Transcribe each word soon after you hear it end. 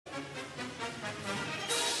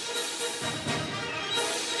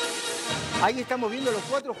Ahí estamos viendo los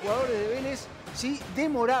 4 jugadores de Vélez, sí,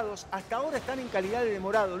 demorados. Hasta ahora están en calidad de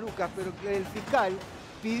demorado, Lucas, pero el fiscal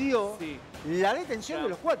pidió la detención de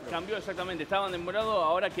los 4. Cambió exactamente, estaban demorados,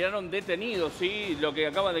 ahora quedaron detenidos, ¿sí? Lo que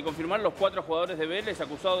acaban de confirmar los 4 jugadores de Vélez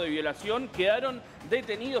acusados de violación quedaron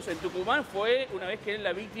detenidos en Tucumán. Fue una vez que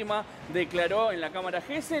la víctima declaró en la Cámara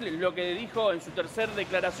Gesell, lo que dijo en su tercera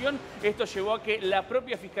declaración. Esto llevó a que la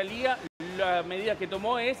propia fiscalía, la medida que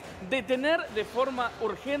tomó es detener de forma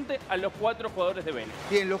urgente a los 4 jugadores de Vélez.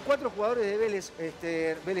 Bien, los 4 jugadores de Vélez,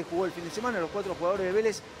 Vélez jugó el fin de semana, los 4 jugadores de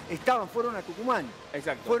Vélez fueron a Tucumán.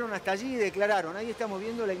 Exacto. Fueron hasta allí y declararon. Ahí estamos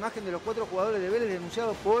viendo la imagen de los 4 jugadores de Vélez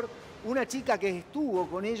denunciados por una chica que estuvo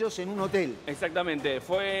con ellos en un hotel. Exactamente,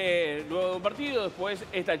 fue luego de un partido, después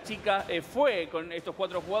esta chica fue con estos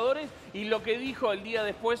 4 jugadores y lo que dijo el día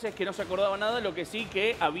después es que no se acordaba nada, lo que sí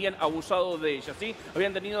que habían abusado de ella, ¿sí?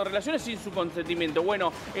 Habían tenido relaciones sin su consentimiento.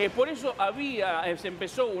 Bueno, por eso se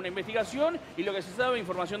empezó una investigación y lo que se sabe,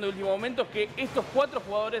 información de último momento, es que estos 4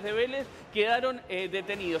 jugadores de Vélez quedaron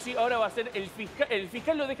detenidos, ¿sí? Ahora va a ser el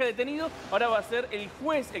fiscal lo deja detenido, ahora va a ser el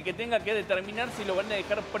juez el que tenga que determinar si lo van a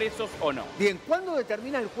dejar presos o no. Bien, ¿cuándo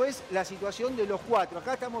determina el juez la situación de los 4?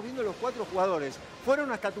 Acá estamos viendo los 4 jugadores.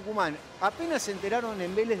 Fueron hasta Tucumán. Apenas se enteraron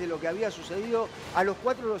en Vélez de lo que había sucedido, a los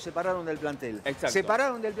 4 los separaron del plantel. Exacto.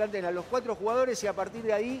 Separaron del plantel a los 4 jugadores y a partir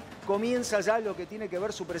de ahí comienza ya lo que tiene que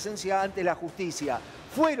ver su presencia ante la justicia.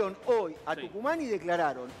 Fueron hoy a Tucumán y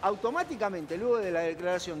declararon. Automáticamente, luego de la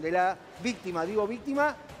declaración de la víctima, digo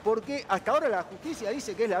víctima, porque hasta ahora la justicia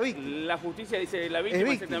dice que es la víctima. La justicia dice la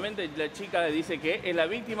víctima, exactamente. La chica dice que es la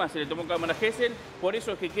víctima, se le tomó Cámara Gesell, por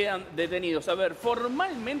eso es que quedan detenidos. A ver,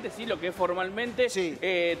 formalmente, sí, lo que es formalmente,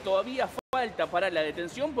 todavía falta para la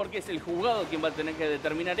detención porque es el juzgado quien va a tener que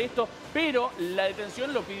determinar esto, pero la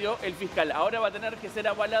detención lo pidió el fiscal. Ahora va a tener que ser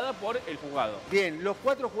avalada por el juzgado. Bien, los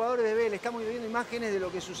 4 jugadores de Vélez, estamos viendo imágenes de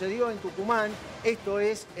lo que sucedió en Tucumán. Esto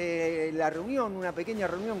es la reunión, una pequeña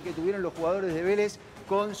reunión que tuvieron los jugadores de Vélez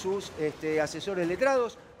con sus asesores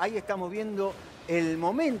letrados. Ahí estamos viendo el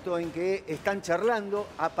momento en que están charlando.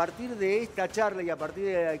 A partir de esta charla y a partir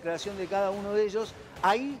de la declaración de cada uno de ellos,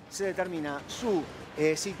 ahí se determina su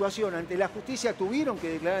situación ante la justicia. Tuvieron que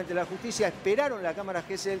declarar ante la justicia, esperaron la Cámara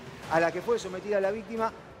Gesell a la que fue sometida la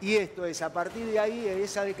víctima y esto es, a partir de ahí, de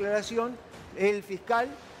esa declaración, el fiscal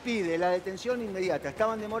pide la detención inmediata.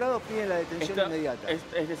 Estaban demorados, piden la detención inmediata.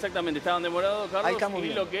 Exactamente, estaban demorados, Carlos,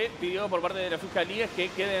 y lo que pidió por parte de la Fiscalía es que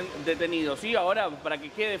queden detenidos. ¿Sí? Ahora, para que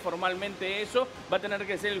quede formalmente eso, va a tener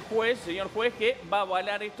que ser el juez, señor juez, que va a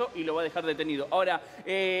avalar esto y lo va a dejar detenido. Ahora,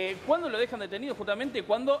 ¿cuándo lo dejan detenido? Justamente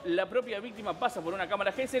cuando la propia víctima pasa por una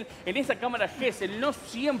Cámara Gesell. En esa Cámara Gesell no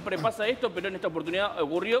siempre pasa esto, pero en esta oportunidad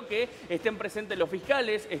ocurrió que estén presentes los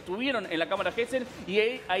fiscales, estuvieron en la Cámara Gesell y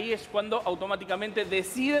ahí es cuando automáticamente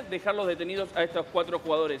deciden dejarlos detenidos a estos 4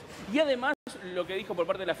 jugadores. Y además, lo que dijo por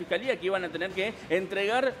parte de la Fiscalía, que iban a tener que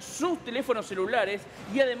entregar sus teléfonos celulares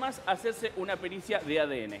y además hacerse una pericia de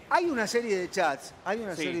ADN. Hay una serie de chats,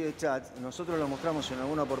 nosotros lo mostramos en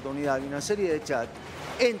alguna oportunidad, hay una serie de chats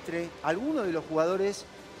entre algunos de los jugadores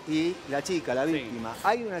y la chica, la víctima.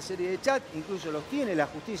 Hay una serie de chats, incluso los tiene la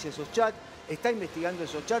justicia esos chats. Está investigando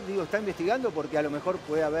esos chats, digo, está investigando porque a lo mejor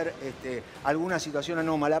puede haber alguna situación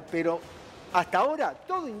anómala, pero hasta ahora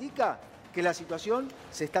todo indica que la situación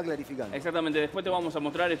se está clarificando. Exactamente, después te vamos a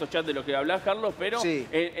mostrar estos chats de los que hablás, Carlos, pero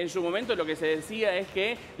en su momento lo que se decía es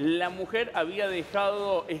que la mujer había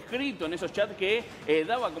dejado escrito en esos chats que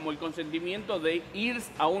daba como el consentimiento de ir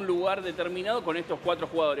a un lugar determinado con estos 4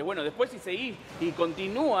 jugadores. Bueno, después si seguís y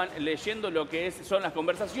continúan leyendo lo que son las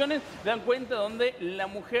conversaciones, dan cuenta donde la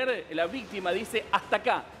mujer, la víctima, dice hasta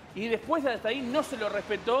acá. Y después hasta ahí no se lo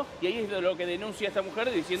respetó y ahí es lo que denuncia esta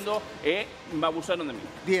mujer diciendo me abusaron de mí.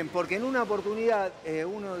 Bien, porque en una oportunidad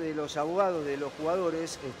uno de los abogados de los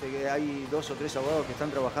jugadores, que hay 2 o 3 abogados que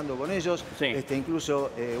están trabajando con ellos,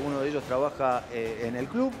 incluso uno de ellos trabaja en el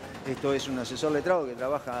club, esto es un asesor letrado que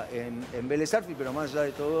trabaja en Vélez Arfi, pero más allá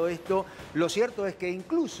de todo esto, lo cierto es que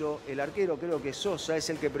incluso el arquero, creo que Sosa, es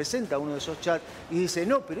el que presenta uno de esos chats y dice,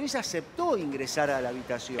 no, pero ella aceptó ingresar a la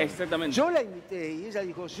habitación. Exactamente. Yo la invité y ella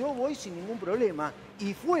dijo, yo voy sin ningún problema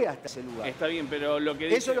y fue hasta ese lugar. Está bien, pero lo que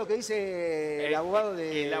dice... Eso es lo que dice el abogado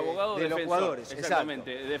de los jugadores.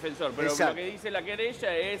 Exactamente, defensor. Pero lo que dice la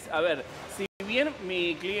querella es, a ver, si bien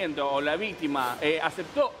mi cliente o la víctima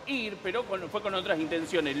aceptó ir, pero fue con otras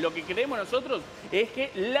intenciones, lo que creemos nosotros es que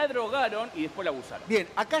la drogaron y después la abusaron. Bien,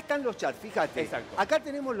 acá están los chats, fíjate. Exacto. Acá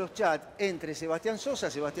tenemos los chats entre Sebastián Sosa.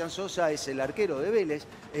 Sebastián Sosa es el arquero de Vélez,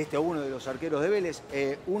 uno de los arqueros de Vélez,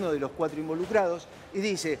 uno de los 4 involucrados, y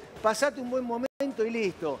dice, pasate un buen momento momento y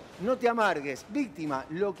listo, no te amargues. Víctima,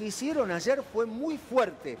 lo que hicieron ayer fue muy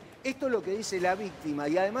fuerte. Esto es lo que dice la víctima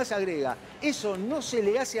y además agrega, eso no se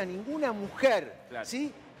le hace a ninguna mujer, claro.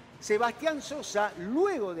 ¿Sí? Sebastián Sosa,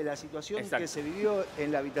 luego de la situación que se vivió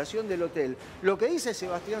en la habitación del hotel, lo que dice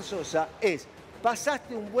Sebastián Sosa es,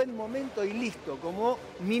 pasaste un buen momento y listo, como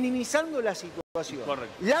minimizando la situación.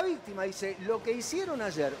 Correcto. La víctima dice, lo que hicieron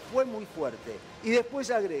ayer fue muy fuerte. Y después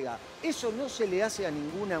agrega, eso no se le hace a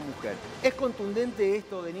ninguna mujer. ¿Es contundente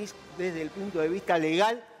esto, Denise, desde el punto de vista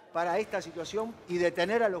legal para esta situación y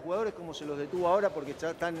detener a los jugadores como se los detuvo ahora porque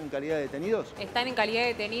ya están en calidad de detenidos? Están en calidad de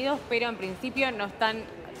detenidos, pero en principio no están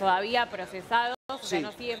todavía procesados, o sea,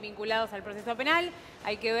 no siguen vinculados al proceso penal.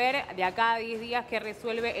 Hay que ver de acá a 10 días qué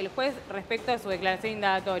resuelve el juez respecto a su declaración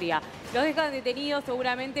indagatoria. Los dejan detenidos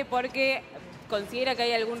seguramente porque considera que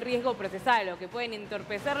hay algún riesgo procesal o que pueden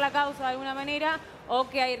entorpecer la causa de alguna manera o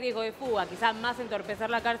que hay riesgo de fuga, quizás más entorpecer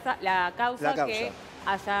la causa que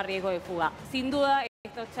haya riesgo de fuga. Sin duda,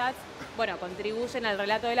 estos chats, bueno, contribuyen al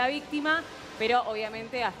relato de la víctima, pero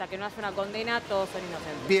obviamente hasta que no haya una condena todos son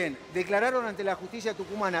inocentes. Bien, declararon ante la justicia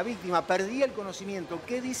tucumana, víctima, perdí el conocimiento.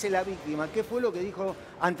 ¿Qué dice la víctima? ¿Qué fue lo que dijo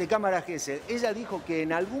ante Cámara Gesell? Ella dijo que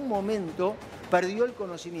en algún momento perdió el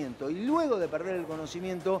conocimiento y luego de perder el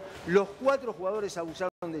conocimiento, los 4 jugadores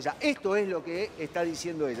abusaron de ella. Esto es lo que está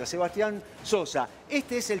diciendo ella. Sebastián Sosa,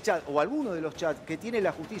 este es el chat o alguno de los chats que tiene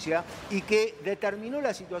la justicia y que determinó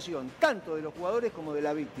la situación tanto de los jugadores como de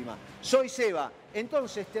la víctima. Soy Seba.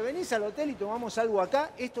 Entonces, ¿te venís al hotel y tomamos algo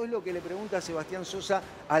acá? Esto es lo que le pregunta Sebastián Sosa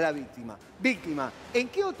a la víctima. Víctima, ¿en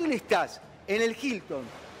qué hotel estás? En el Hilton.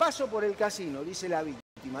 Paso por el casino, dice la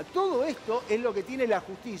víctima. Todo esto es lo que tiene la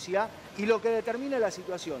justicia y lo que determina la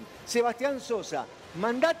situación. Sebastián Sosa,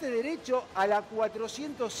 mandate derecho a la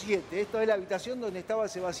 407. Esto es la habitación donde estaba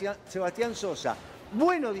Sebastián Sosa.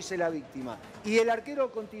 Bueno, dice la víctima. Y el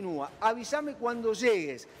arquero continúa. Avísame cuando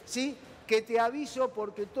llegues, ¿sí? Que te aviso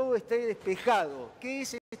porque todo esté despejado. ¿Qué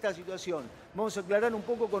es esta situación? Vamos a aclarar un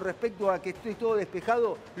poco con respecto a que esté todo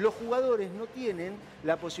despejado. Los jugadores no tienen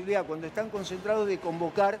la posibilidad, cuando están concentrados, de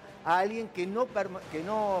convocar a alguien que no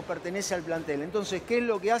pertenece al plantel. Entonces, ¿qué es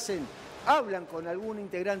lo que hacen? Hablan con algún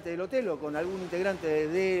integrante del hotel o con algún integrante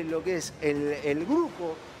de lo que es el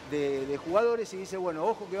grupo de jugadores y dice, bueno,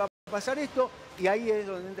 ojo que va a pasar esto, y ahí es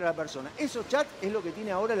donde entra la persona. Esos chats es lo que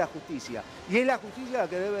tiene ahora la justicia, y es la justicia la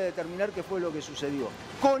que debe determinar qué fue lo que sucedió.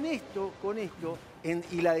 Con esto,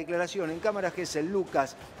 y la declaración en Cámara Gesell,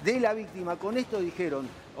 Lucas, de la víctima, con esto dijeron,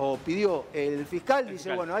 o pidió el fiscal,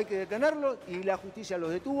 dice, bueno, hay que detenerlo, y la justicia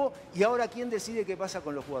los detuvo, y ahora ¿quién decide qué pasa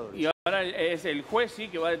con los jugadores? Y ahora es el juez, sí,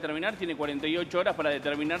 que va a determinar, tiene 48 horas para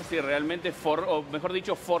determinar si realmente, o mejor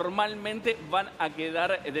dicho, formalmente van a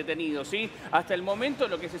quedar detenidos, ¿sí? Hasta el momento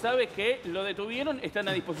lo que se sabe es que lo detuvieron, están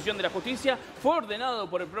a disposición de la justicia, fue ordenado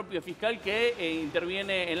por el propio fiscal que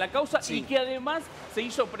interviene en la causa y que además se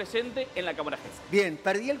hizo presente en la Cámara Gesell. Bien,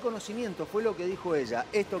 perdí el conocimiento, fue lo que dijo ella.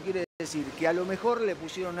 Esto quiere decir que a lo mejor le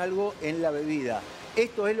pusieron algo en la bebida.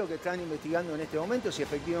 Esto es lo que están investigando en este momento, si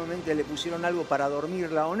efectivamente le pusieron algo para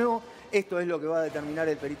dormirla o no. Esto es lo que va a determinar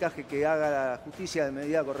el peritaje que haga la justicia de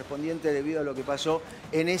medida correspondiente debido a lo que pasó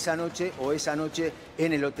en esa noche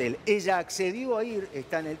en el hotel. Ella accedió a ir,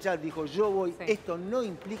 está en el chat, dijo yo voy, esto no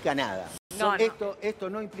implica nada. Esto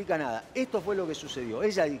no implica nada. Esto fue lo que sucedió.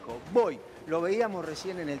 Ella dijo, voy, lo veíamos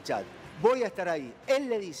recién en el chat. Voy a estar ahí. Él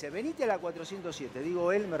le dice, venite a la 407.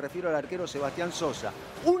 Digo él, me refiero al arquero Sebastián Sosa.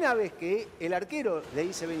 Una vez que el arquero le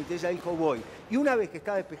dice, venite, ella dijo, voy. Y una vez que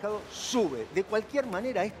está despejado, sube. De cualquier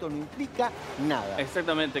manera, esto no implica nada.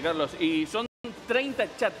 Exactamente, Carlos. Y son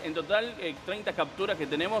 30 chats en total, 30 capturas que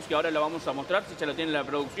tenemos, que ahora lo vamos a mostrar, si ya lo tiene la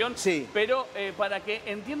producción. Sí. Pero para que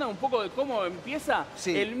entiendan un poco de cómo empieza,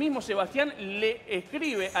 el mismo Sebastián le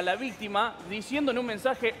escribe a la víctima diciendo en un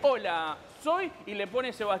mensaje, hola, soy, y le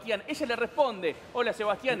pone Sebastián. Ella le responde, hola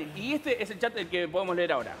Sebastián, y este es el chat el que podemos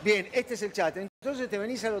leer ahora. Bien, este es el chat. Entonces te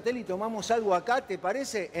venís al hotel y tomamos algo acá, ¿te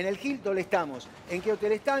parece? En el Hilton estamos. ¿En qué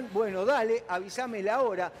hotel están? Bueno, dale, avísame la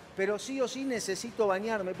hora, pero sí o sí necesito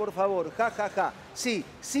bañarme, por favor, ja, ja, ja. Sí,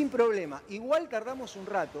 sin problema. Igual tardamos un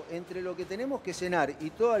rato, entre lo que tenemos que cenar y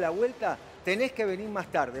toda la vuelta, tenés que venir más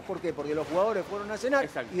tarde. ¿Por qué? Porque los jugadores fueron a cenar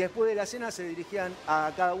y después de la cena se dirigían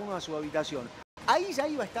a cada uno a su habitación. Ahí ya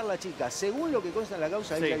iba a estar la chica, según lo que consta en la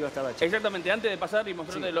causa, ahí ya iba a estar la chica. Exactamente, antes de pasar y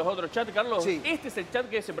mostrarte los otros chats, Carlos, este es el chat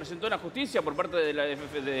que se presentó en la justicia por parte del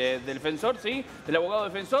defensor, del abogado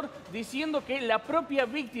defensor, diciendo que la propia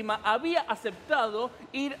víctima había aceptado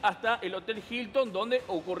ir hasta el Hotel Hilton donde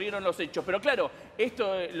ocurrieron los hechos. Pero claro,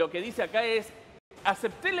 esto lo que dice acá es,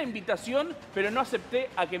 acepté la invitación, pero no acepté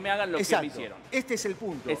a que me hagan lo que me hicieron. Este es el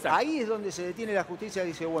punto. Ahí es donde se detiene la justicia y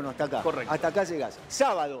dice, bueno, hasta acá. Correcto. Hasta acá llegás.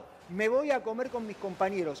 Sábado, me voy a comer con mis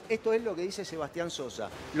compañeros. Esto es lo que dice Sebastián Sosa.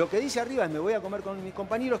 Lo que dice arriba es me voy a comer con mis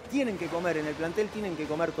compañeros. Tienen que comer en el plantel, tienen que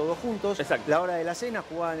comer todos juntos. Exacto. La hora de la cena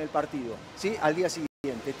jugaban el partido, ¿sí? Al día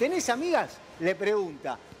siguiente. ¿Tenés amigas? Le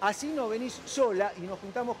pregunta. Así no venís sola y nos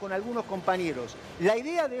juntamos con algunos compañeros. La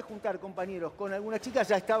idea de juntar compañeros con algunas chicas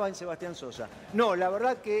ya estaba en Sebastián Sosa. No, la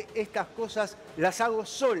verdad que estas cosas las hago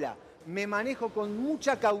sola. Me manejo con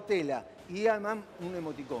mucha cautela. Y además un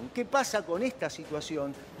emoticón. ¿Qué pasa con esta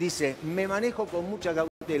situación? Dice, me manejo con mucha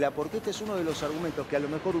cautela, porque este es uno de los argumentos que a lo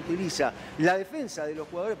mejor utiliza la defensa de los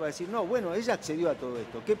jugadores para decir, no, bueno, ella accedió a todo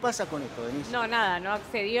esto. ¿Qué pasa con esto, Denise? No, nada, no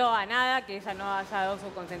accedió a nada que ella no haya dado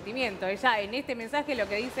su consentimiento. Ella en este mensaje lo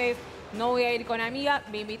que dice es, no voy a ir con amigas,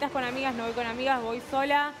 me invitas con amigas, no voy con amigas, voy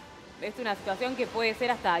sola. Es una situación que puede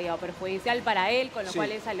ser hasta, digamos, perjudicial para él, con lo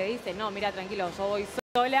cual ella le dice, no, mira, tranquilo, yo voy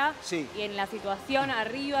sola. Sí. Y en la situación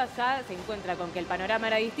arriba ya se encuentra con que el panorama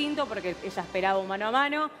era distinto porque ella esperaba un mano a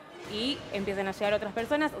mano y empiezan a llegar otras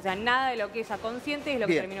personas. O sea, nada de lo que ella consiente es lo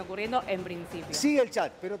que termina ocurriendo en principio. Sigue el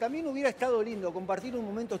chat, pero también hubiera estado lindo compartir un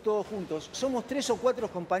momento todos juntos. Somos 3 o 4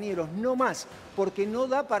 compañeros, no más, porque no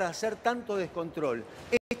da para hacer tanto descontrol.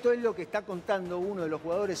 Esto es lo que está contando uno de los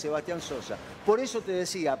jugadores, Sebastián Sosa. Por eso te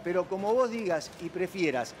decía, pero como vos digas y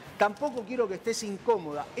prefieras, tampoco quiero que estés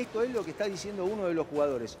incómoda. Esto es lo que está diciendo uno de los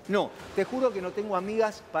jugadores. No, te juro que no tengo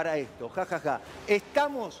amigas para esto. Ja, ja, ja.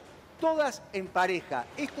 Estamos todas en pareja.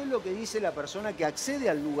 Esto es lo que dice la persona que accede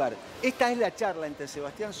al lugar. Esta es la charla entre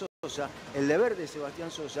Sebastián Sosa, el deber de Sebastián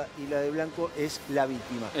Sosa, y la de Blanco es la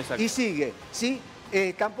víctima. Exacto. Y sigue, ¿sí?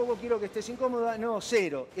 Tampoco quiero que estés incómoda, no,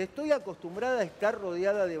 cero. Estoy acostumbrada a estar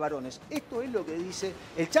rodeada de varones. Esto es lo que dice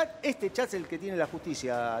el chat. Este chat es el que tiene la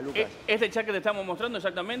justicia, Lucas. Este chat que te estamos mostrando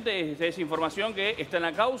exactamente es información que está en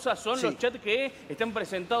la causa. Son los chats que están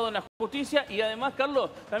presentados en la justicia y además,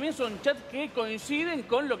 Carlos, también son chats que coinciden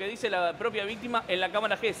con lo que dice la propia víctima en la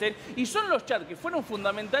Cámara Gesell y son los chats que fueron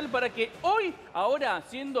fundamental para que hoy, ahora,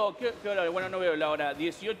 siendo, ¿qué hora? Bueno, no veo la hora,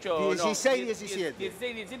 18... 16, no, 17.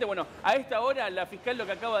 16, 17, bueno, a esta hora la fiscal lo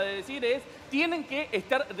que acaba de decir es, tienen que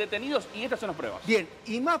estar detenidos y estas son las pruebas. Bien,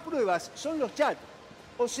 y más pruebas son los chats.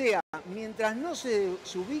 O sea, mientras no se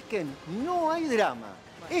ubiquen, no hay drama.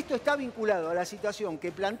 Esto está vinculado a la situación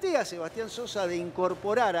que plantea Sebastián Sosa de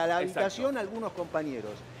incorporar a la habitación a algunos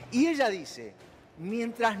compañeros. Y ella dice,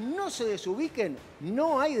 mientras no se desubiquen,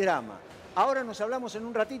 no hay drama. Ahora nos hablamos en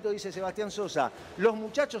un ratito, dice Sebastián Sosa. Los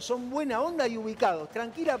muchachos son buena onda y ubicados,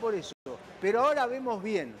 tranquila por eso. Pero ahora vemos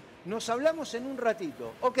bien. Nos hablamos en un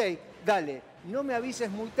ratito. Ok, dale, no me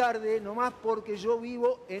avises muy tarde, nomás porque yo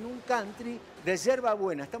vivo en un country de yerba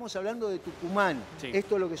buena. Estamos hablando de Tucumán. Sí.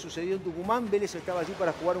 Esto es lo que sucedió en Tucumán. Vélez estaba allí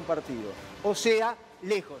para jugar un partido. O sea,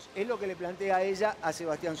 lejos. Es lo que le plantea ella a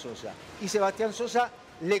Sebastián Sosa. Y Sebastián Sosa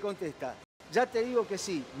le contesta, ya te digo que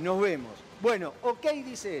sí, nos vemos. Bueno, ok,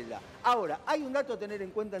 dice ella. Ahora, hay un dato a tener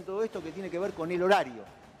en cuenta en todo esto que tiene que ver con el horario.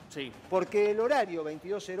 Sí. Porque el horario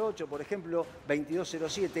 22:08, por ejemplo,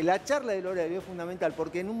 22:07, la charla del horario es fundamental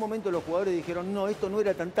porque en un momento los jugadores dijeron, no, esto no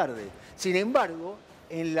era tan tarde. Sin embargo,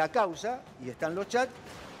 en la causa, y están los chats,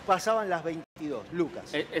 pasaban las 22,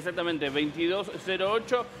 Lucas. Exactamente,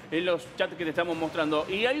 22:08 en los chats que te estamos mostrando.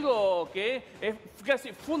 Y algo que es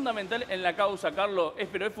casi fundamental en la causa, Carlos,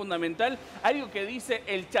 pero es fundamental, algo que dice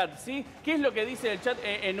el chat, ¿sí? ¿Qué es lo que dice el chat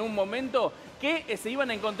en un momento? Que se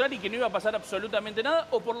iban a encontrar y que no iba a pasar absolutamente nada,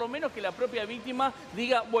 o por lo menos que la propia víctima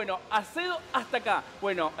diga, bueno, accedo hasta acá.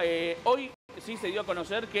 Bueno, hoy sí se dio a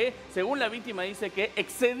conocer que, según la víctima, dice que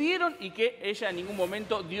excedieron y que ella en ningún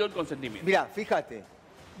momento dio el consentimiento. Mirá, fíjate,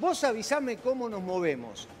 vos avisame cómo nos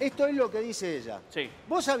movemos. Esto es lo que dice ella. Sí.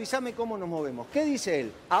 Vos avisame cómo nos movemos. ¿Qué dice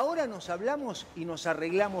él? Ahora nos hablamos y nos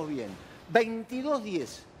arreglamos bien.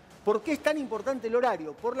 22:10. ¿Por qué es tan importante el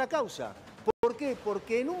horario? Por la causa. ¿Por qué?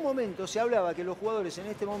 Porque en un momento se hablaba que los jugadores en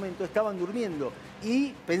este momento estaban durmiendo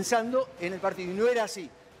y pensando en el partido, y no era así.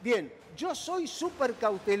 Bien, yo soy súper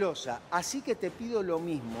cautelosa, así que te pido lo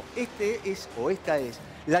mismo. Esta es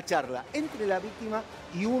la charla entre la víctima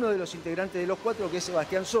y uno de los integrantes de los 4, que es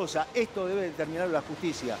Sebastián Sosa. Esto debe determinar la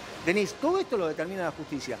justicia. Denise, todo esto lo determina la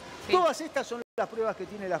justicia. Sí. Todas estas son las pruebas que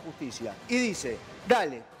tiene la justicia. Y dice,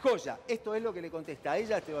 dale, joya, esto es lo que le contesta a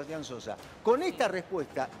ella, a Sebastián Sosa. Con esta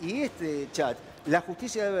respuesta y este chat, la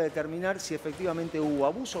justicia debe determinar si efectivamente hubo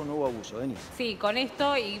abuso o no hubo abuso. Denise. Sí, con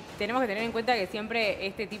esto, y tenemos que tener en cuenta que siempre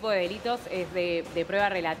este tipo de delitos es de prueba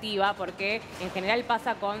relativa, porque en general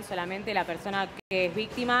pasa con solamente la persona que es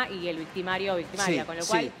víctima y el victimario o victimaria, con lo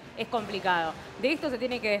cual es complicado. De esto se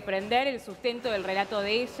tiene que desprender el sustento del relato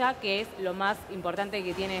de ella, que es lo más importante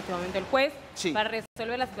que tiene en este momento el juez, para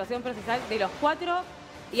resolver la situación procesal de los 4,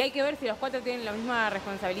 y hay que ver si los 4 tienen la misma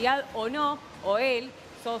responsabilidad o no, o él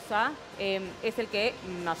Sosa es el que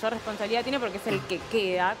mayor responsabilidad tiene porque es el que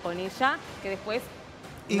queda con ella, que después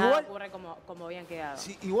nada ocurre como habían quedado.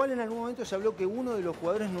 Sí, igual en algún momento se habló que uno de los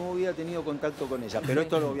jugadores no había tenido contacto con ella, pero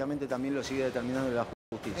esto obviamente también lo sigue determinando la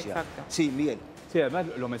justicia. Exacto. Sí, Miguel. Sí, además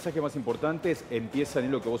los mensajes más importantes empiezan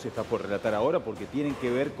en lo que vos estás por relatar ahora, porque tienen que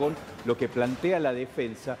ver con lo que plantea la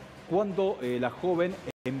defensa cuando la joven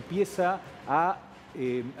empieza a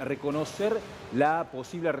reconocer la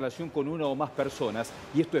posible relación con una o más personas,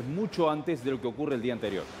 y esto es mucho antes de lo que ocurre el día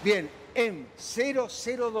anterior. Bien, en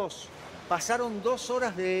 002 pasaron 2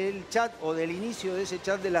 horas del chat o del inicio de ese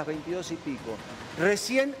chat de las 22 y pico.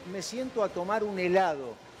 Recién me siento a tomar un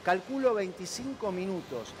helado, calculo 25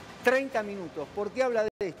 minutos. 30 minutos. ¿Por qué habla de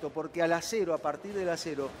esto? Porque a partir de las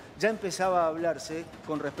 0, ya empezaba a hablarse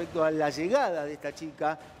con respecto a la llegada de esta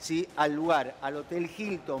chica, ¿sí?, al lugar, al Hotel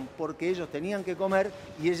Hilton, porque ellos tenían que comer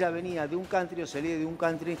y ella venía de un country o salía de un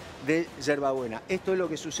country de Yerbabuena. Esto es lo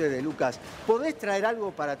que sucede, Lucas. ¿Podés traer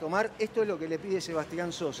algo para tomar? Esto es lo que le pide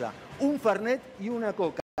Sebastián Sosa. Un Fernet y una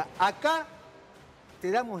Coca. Acá te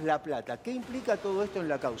damos la plata. ¿Qué implica todo esto en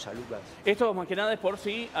la causa, Lucas? Esto más que nada es por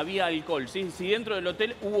si había alcohol, ¿sí? Si dentro del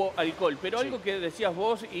hotel hubo alcohol. Pero sí, algo que decías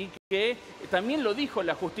vos y que también lo dijo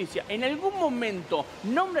la justicia, ¿en algún momento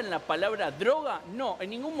nombran la palabra droga? No, en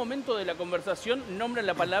ningún momento de la conversación nombran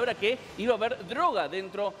la palabra que iba a haber droga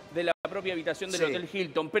dentro de la propia habitación del Hotel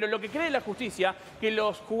Hilton. Pero lo que cree la justicia, que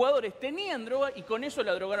los jugadores tenían droga y con eso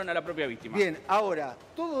la drogaron a la propia víctima. Bien, ahora,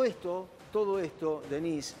 todo esto,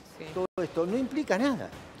 Denise, todo esto no implica nada.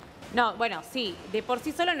 No, bueno, sí, de por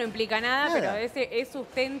sí solo no implica nada, pero ese es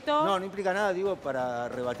sustento. No implica nada, digo, para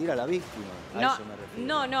rebatir a la víctima. A eso me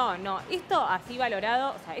refiero. No. Esto así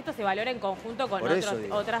valorado, o sea, esto se valora en conjunto con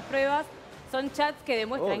otras pruebas. Son chats que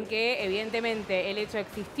demuestran que, evidentemente, el hecho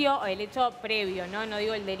existió, el hecho previo, no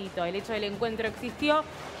digo el delito, el hecho del encuentro existió,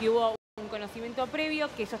 que hubo un conocimiento previo,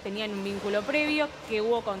 que ellos tenían un vínculo previo, que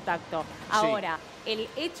hubo contacto. Ahora, el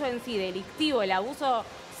hecho en sí delictivo, el abuso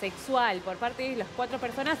sexual por parte de las 4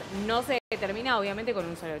 personas no se determina obviamente con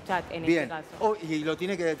un solo chat en este caso. Y lo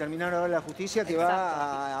tiene que determinar ahora la justicia, que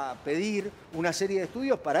va a pedir una serie de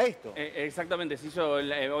estudios para esto. Exactamente, se hizo,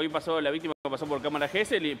 hoy pasó la víctima, pasó por Cámara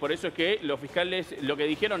Gesell y por eso es que los fiscales lo que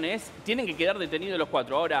dijeron es tienen que quedar detenidos los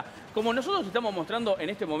 4. Ahora, como nosotros estamos mostrando en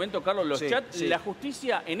este momento, Carlos, los chats, la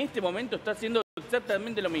justicia en este momento está haciendo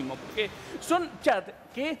exactamente lo mismo, porque son chats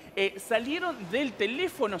que salieron del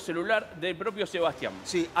teléfono celular del propio Sebastián.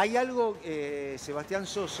 Sí, hay algo, Sebastián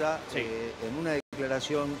Sosa, en una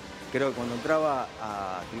declaración, creo que cuando entraba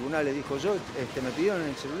a tribunales dijo yo, me pidieron en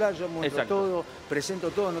el celular, yo muestro todo,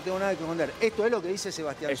 presento todo, no tengo nada que esconder. Esto es lo que dice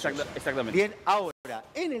Sebastián Sosa. Exactamente. Bien, ahora,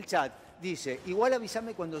 en el chat dice, igual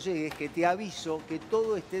avísame cuando llegues, que te aviso que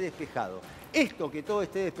todo esté despejado. Esto, que todo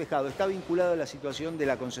esté despejado, está vinculado a la situación de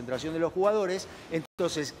la concentración de los jugadores.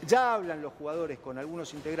 Entonces, ya hablan los jugadores con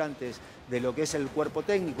algunos integrantes de lo que es el cuerpo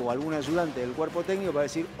técnico o algún ayudante del cuerpo técnico para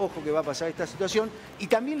decir, ojo que va a pasar esta situación. Y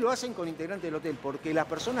también lo hacen con integrantes del hotel, porque las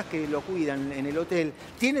personas que lo cuidan en el hotel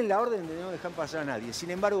tienen la orden de no dejar pasar a nadie.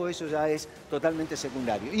 Sin embargo, eso ya es totalmente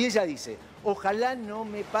secundario. Y ella dice, ojalá no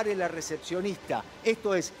me pare la recepcionista.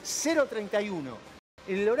 Esto es 031.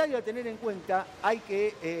 El horario a tener en cuenta hay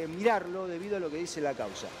que mirarlo debido a lo que dice la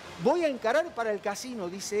causa. Voy a encarar para el casino,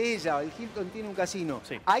 dice ella, el Hilton tiene un casino.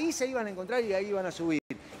 Sí. Ahí se iban a encontrar y ahí iban a subir.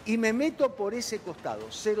 Y me meto por ese costado,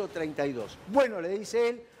 032. Bueno, le dice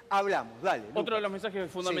él, hablamos, dale. Lucas. Otro de los mensajes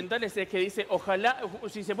fundamentales es que dice, ojalá,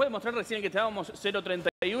 si se puede mostrar recién el que estábamos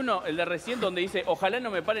 031, el de recién, donde dice, ojalá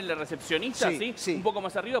no me pare la recepcionista, ¿sí? Un poco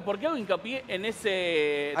más arriba. ¿Por qué hago hincapié en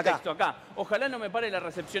ese texto acá? Ojalá no me pare la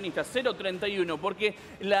recepcionista, 031, porque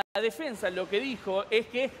la defensa lo que dijo es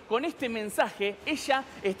que con este mensaje ella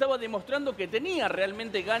estaba demostrando que tenía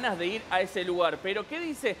realmente ganas de ir a ese lugar. Pero ¿qué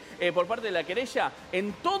dice por parte de la querella?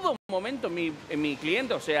 En todo momento mi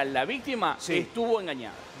cliente, o sea, la víctima, estuvo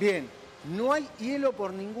engañada. Bien, no hay hielo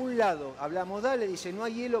por ningún lado. Hablamos, dale, dice, no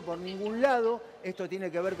hay hielo por ningún lado. Esto tiene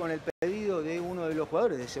que ver con el pedido de uno de los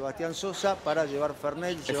jugadores, de Sebastián Sosa, para llevar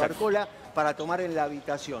Fernet, llevar cola, para tomar en la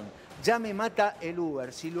habitación. Ya me mata el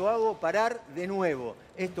Uber, si lo hago parar de nuevo.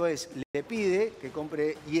 Esto es, le pide que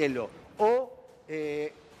compre hielo. O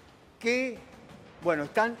bueno,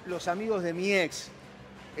 están los amigos de mi ex.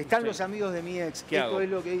 Están los amigos de mi ex. Esto es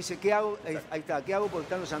lo que dice, ¿qué hago? Ahí está, ¿qué hago? Porque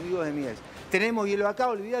están los amigos de mi ex. Tenemos hielo acá,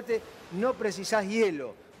 olvídate, no precisás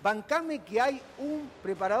hielo. Bancame que hay un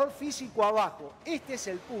preparador físico abajo. Este es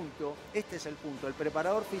el punto, el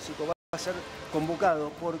preparador físico va a ser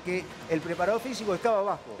convocados porque el preparador físico estaba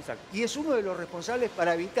abajo. Exacto. Y es uno de los responsables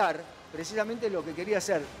para evitar precisamente lo que quería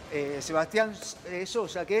hacer Sebastián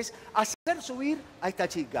Sosa, que es hacer subir a esta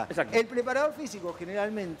chica. Exacto. El preparador físico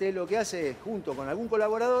generalmente lo que hace es, junto con algún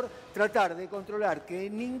colaborador, tratar de controlar que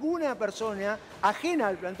ninguna persona ajena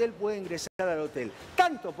al plantel pueda ingresar al hotel,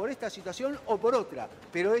 tanto por esta situación o por otra,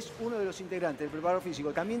 pero es uno de los integrantes del preparador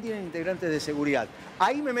físico. También tienen integrantes de seguridad.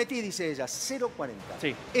 Ahí me metí, dice ella, 040.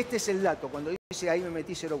 Sí. Este es el dato, cuando dice ahí me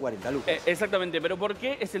metí 040, Lucas. Exactamente, pero ¿por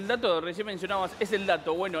qué es el dato? Recién mencionabas, es el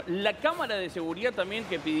dato. Bueno, la cámara de seguridad también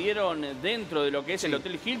que pidieron dentro de lo que es el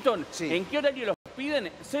Hotel Hilton, ¿en qué horario los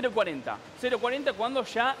piden? 040. 040 cuando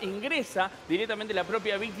ya ingresa directamente la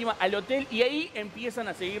propia víctima al hotel y ahí empiezan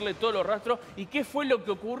a seguirle todos los rastros y qué fue lo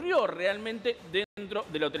que ocurrió realmente dentro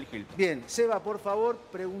del Hotel Hilton. Bien, Seba, por favor,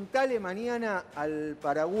 preguntale mañana al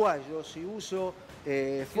paraguayo si uso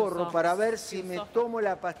forro para ver si me tomo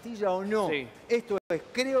la pastilla o no. Sí. Esto es,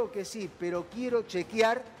 creo que sí, pero quiero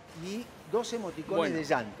chequear y 2 emoticones de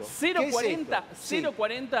llanto. 040,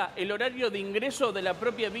 040 el horario de ingreso de la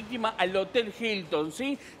propia víctima al Hotel Hilton,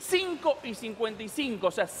 ¿sí? 5:55,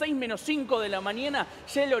 o sea, 6 menos 5 de la mañana,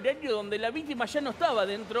 ya el horario donde la víctima ya no estaba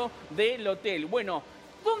dentro del hotel. Bueno,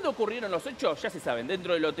 ¿dónde ocurrieron los hechos? Ya se saben,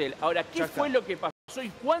 dentro del hotel. Ahora, ¿qué fue lo que pasó y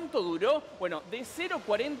cuánto duró? Bueno, de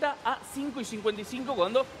 0:40 a 5:55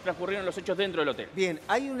 cuando transcurrieron los hechos dentro del hotel. Bien,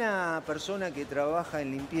 hay una persona que trabaja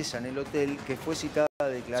en limpieza en el hotel que fue citada a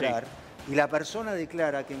declarar. Y la persona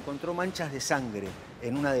declara que encontró manchas de sangre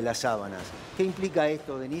en una de las sábanas. ¿Qué implica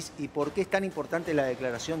esto, Denise? ¿Y por qué es tan importante la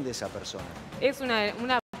declaración de esa persona? Es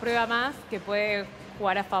una prueba más que puede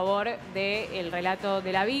jugar a favor del relato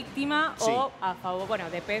de la víctima o a favor, bueno,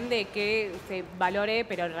 depende que se valore,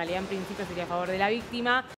 pero en realidad en principio sería a favor de la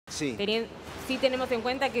víctima. Sí tenemos en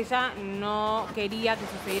cuenta que ella no quería que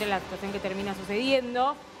sucediera la situación que termina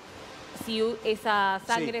sucediendo. Si esa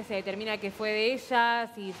sangre se determina que fue de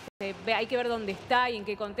ella, si hay que ver dónde está y en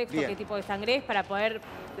qué contexto, qué tipo de sangre es, para poder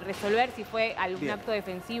resolver si fue algún acto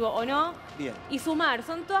defensivo o no. Y sumar,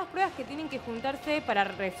 son todas pruebas que tienen que juntarse para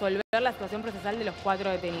resolver la situación procesal de los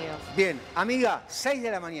 4 detenidos. Bien, amiga, 6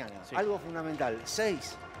 de la mañana, algo fundamental,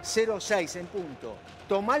 6:06 en punto.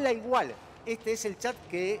 Tomala igual. Este es el chat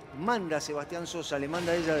que manda Sebastián Sosa, le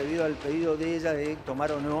manda a ella debido al pedido de ella de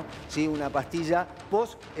tomar o no una pastilla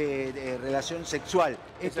post relación sexual.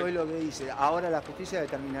 Esto es lo que dice. Ahora la justicia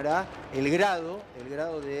determinará el grado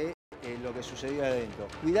de lo que sucedió adentro.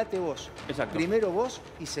 Cuídate vos. Primero vos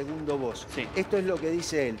y segundo vos. Esto es lo que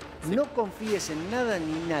dice él. No confíes en nada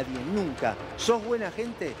ni nadie, nunca. ¿Sos buena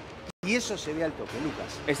gente? Y eso se ve al toque,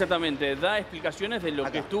 Lucas. Exactamente, da explicaciones de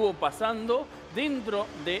lo que estuvo pasando dentro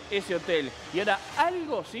de ese hotel. Y ahora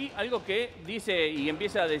algo que dice y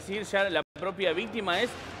empieza a decir ya la propia víctima es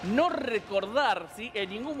no recordar en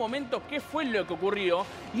ningún momento qué fue lo que ocurrió.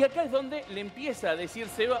 Y acá es donde le empieza a decir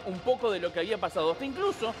Seba un poco de lo que había pasado. Hasta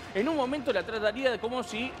incluso en un momento la trataría de como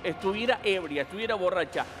si estuviera ebria, estuviera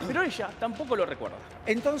borracha. Pero ella tampoco lo recuerda.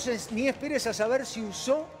 Entonces, ni esperes a saber si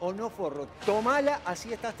usó o no forro. Tomala,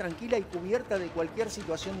 así estás tranquila y cubierta de cualquier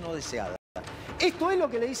situación no deseada. Esto es lo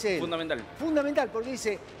que le dice él. Fundamental. Fundamental, porque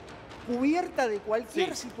dice cubierta de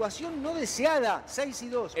cualquier situación no deseada. 6 y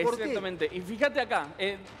 2. ¿Por qué? Exactamente. Y fíjate acá,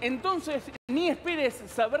 entonces ni esperes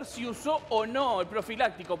saber si usó o no el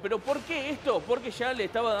profiláctico. ¿Pero por qué esto? Porque ya le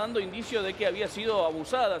estaba dando indicio de que había sido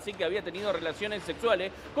abusada, así que había tenido relaciones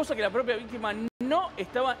sexuales, cosa que la propia víctima no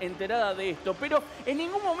estaba enterada de esto. Pero en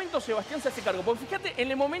ningún momento Sebastián se hace cargo. Porque fíjate en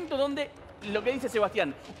el momento donde lo que dice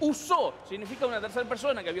Sebastián, usó, significa una tercera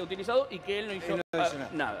persona que había utilizado y que él no hizo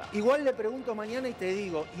nada. Igual le pregunto mañana y te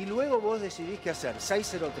digo, y luego vos decidís qué hacer,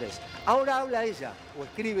 603. Ahora habla ella, o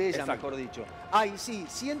escribe ella, mejor dicho. Ay, sí,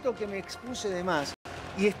 siento que me expuse de más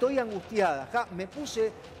y estoy angustiada. Me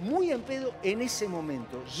puse muy en pedo en ese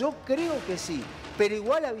momento. Yo creo que sí, pero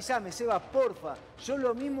igual avísame, Seba, porfa. Yo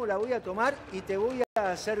lo mismo la voy a tomar y te voy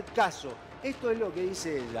a hacer caso. Esto es lo que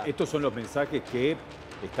dice ella. Estos son los mensajes que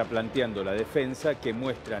está planteando la defensa, que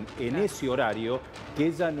muestran en ese horario que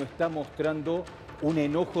ella no está mostrando un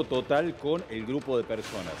enojo total con el grupo de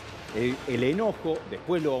personas. El enojo,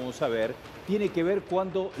 después lo vamos a ver, tiene que ver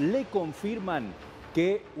cuando le confirman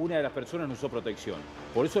que una de las personas no usó protección.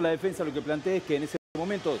 Por eso la defensa lo que plantea es que en ese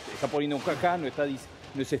momento está poniendo un jajá,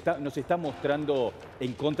 no se está mostrando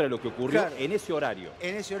en contra de lo que ocurrió en ese horario.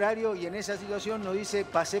 En ese horario y en esa situación nos dice,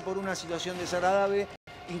 pasé por una situación desagradable.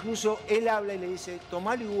 Incluso él habla y le dice,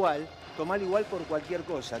 tomalo igual por cualquier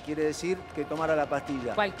cosa. Quiere decir que tomara la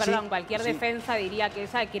pastilla. Cualquier defensa diría que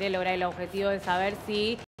ella quiere lograr el objetivo de saber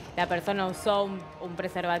si la persona usó un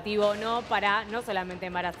preservativo o no no solamente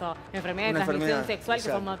embarazo, enfermedades de transmisión sexual que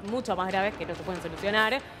son mucho más graves, que no se pueden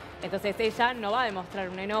solucionar. Entonces ella no va a demostrar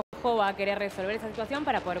un enojo, va a querer resolver esa situación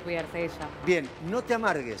para poder cuidarse ella. Bien, no te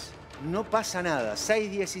amargues, no pasa nada.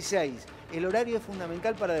 6:16. El horario es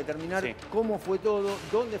fundamental para determinar cómo fue todo,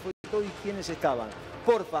 dónde fue todo y quiénes estaban.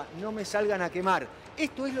 Porfa, no me salgan a quemar.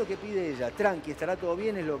 Esto es lo que pide ella. Tranqui, estará todo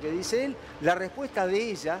bien, es lo que dice él. La respuesta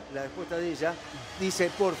de ella dice,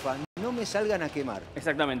 porfa, no me salgan a quemar.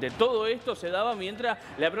 Exactamente. Todo esto se daba mientras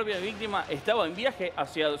la propia víctima estaba en viaje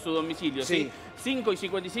hacia su domicilio. ¿sí?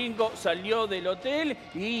 5:55 salió del hotel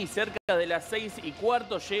y cerca de las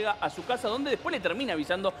 6:15 llega a su casa, donde después le termina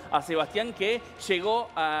avisando a Sebastián que llegó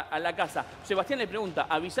a la casa. Sebastián le pregunta,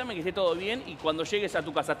 avísame que esté todo bien y cuando llegues a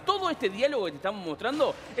tu casa. Todo este diálogo que te estamos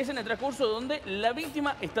mostrando es en el transcurso donde la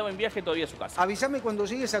víctima estaba en viaje todavía a su casa. Avísame cuando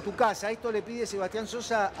llegues a tu casa. Esto le pide Sebastián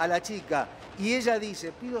Sosa a la chica. Y ella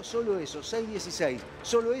dice, pido solo eso, 6:16.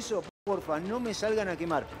 Solo eso, porfa, no me salgan a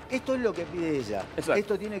quemar. Esto es lo que pide ella. Exacto.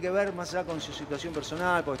 Esto tiene que ver más allá con su situación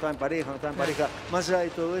personal, porque estaba en pareja, no estaba en pareja. Más allá de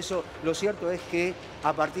todo eso, lo cierto es que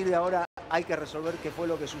a partir de ahora hay que resolver qué fue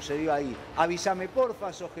lo que sucedió ahí. Avísame,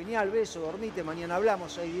 porfa, sos genial, beso, dormite, mañana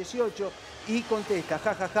hablamos, 6:18. Y contesta,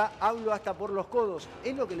 jajaja, hablo hasta por los codos.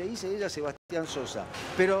 Es lo que le dice ella a Sebastián Sosa.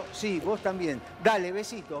 Pero sí, vos también. Dale,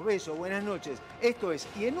 besitos, besos, buenas noches. Esto es.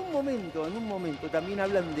 Y en un momento también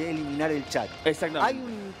hablan de eliminar el chat. Exactamente. Hay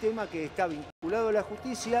un tema que está vinculado a la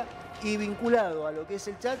justicia y vinculado a lo que es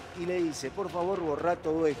el chat y le dice, por favor, borrá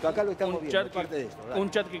todo esto. Acá lo estamos viendo, parte de esto. Dale. Un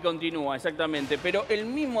chat que continúa, exactamente. Pero el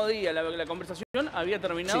mismo día la conversación había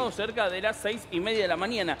terminado cerca de las 6:30 de la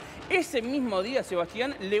mañana. Ese mismo día,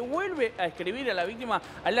 Sebastián le vuelve a escribir a la víctima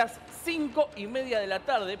a las 5:30 de la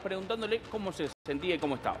tarde, preguntándole cómo se sentía y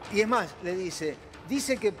cómo estaba. Y es más, le dice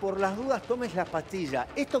que por las dudas tomes la pastilla.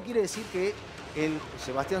 Esto quiere decir que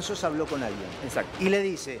Sebastián Sosa habló con alguien. Exacto. Y le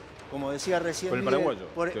dice, como decía recién Por el Miguel,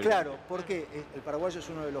 paraguayo. claro, porque el paraguayo es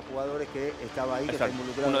uno de los jugadores que estaba ahí, que está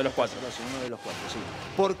involucrado. Uno de los cuatro. Uno de los cuatro, sí.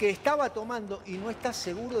 Porque estaba tomando y no está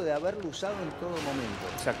seguro de haberlo usado en todo momento.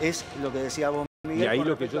 Exacto. Es lo que decía vos, Miguel. Y ahí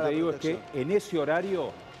lo que yo te digo es que en ese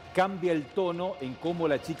horario cambia el tono en cómo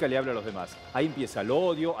la chica le habla a los demás. Ahí empieza el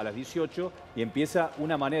odio a las 18 y empieza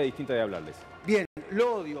una manera distinta de hablarles. Bien,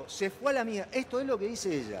 lo odio, se fue a la mierda. Esto es lo que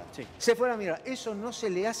dice ella. Sí. Se fue a la mierda. Eso no se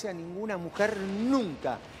le hace a ninguna mujer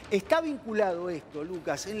nunca. ¿Está vinculado esto,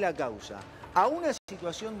 Lucas, en la causa a una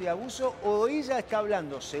situación de abuso o ella está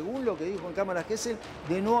hablando, según lo que dijo en Cámara Gesell,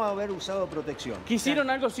 de no haber usado protección? Quisieron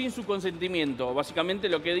algo sin su consentimiento. Básicamente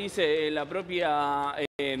lo que dice la propia...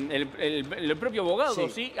 El propio abogado,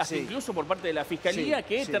 hasta incluso por parte de la fiscalía,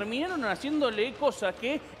 que terminaron haciéndole cosas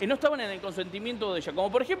que no estaban en el consentimiento de ella.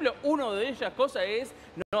 Como por ejemplo, una de ellas cosas es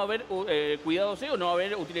no haber cuidado o no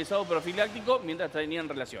haber utilizado profiláctico mientras tenían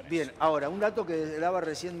relaciones. Bien, ahora, un dato que daba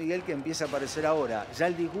recién Miguel que empieza a aparecer ahora. Ya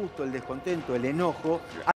el disgusto, el descontento, el enojo,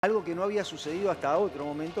 algo que no había sucedido hasta otro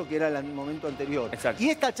momento, que era el momento anterior. Exacto.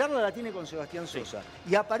 Y esta charla la tiene con Sebastián Sosa.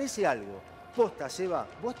 Y aparece algo. Posta, Seba,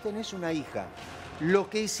 vos tenés una hija. Lo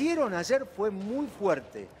que hicieron ayer fue muy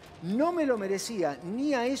fuerte. No me lo merecía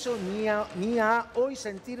ni a eso ni a hoy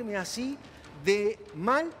sentirme así de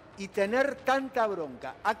mal y tener tanta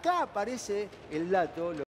bronca. Acá aparece el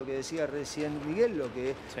dato, lo que decía recién Miguel, lo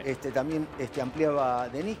que también ampliaba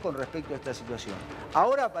Denis con respecto a esta situación.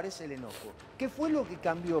 Ahora aparece el enojo. ¿Qué fue lo que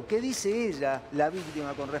cambió? ¿Qué dice ella, la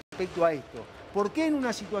víctima, con respecto a esto? ¿Por qué en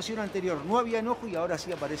una situación anterior no había enojo y ahora sí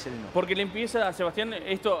aparece el enojo? Porque le empieza a Sebastián,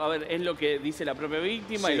 esto, a ver, es lo que dice la propia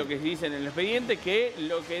víctima y lo que dice en el expediente, que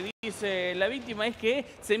lo que dice la víctima es que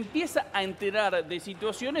se empieza a enterar de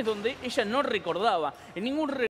situaciones donde ella no recordaba. En ningún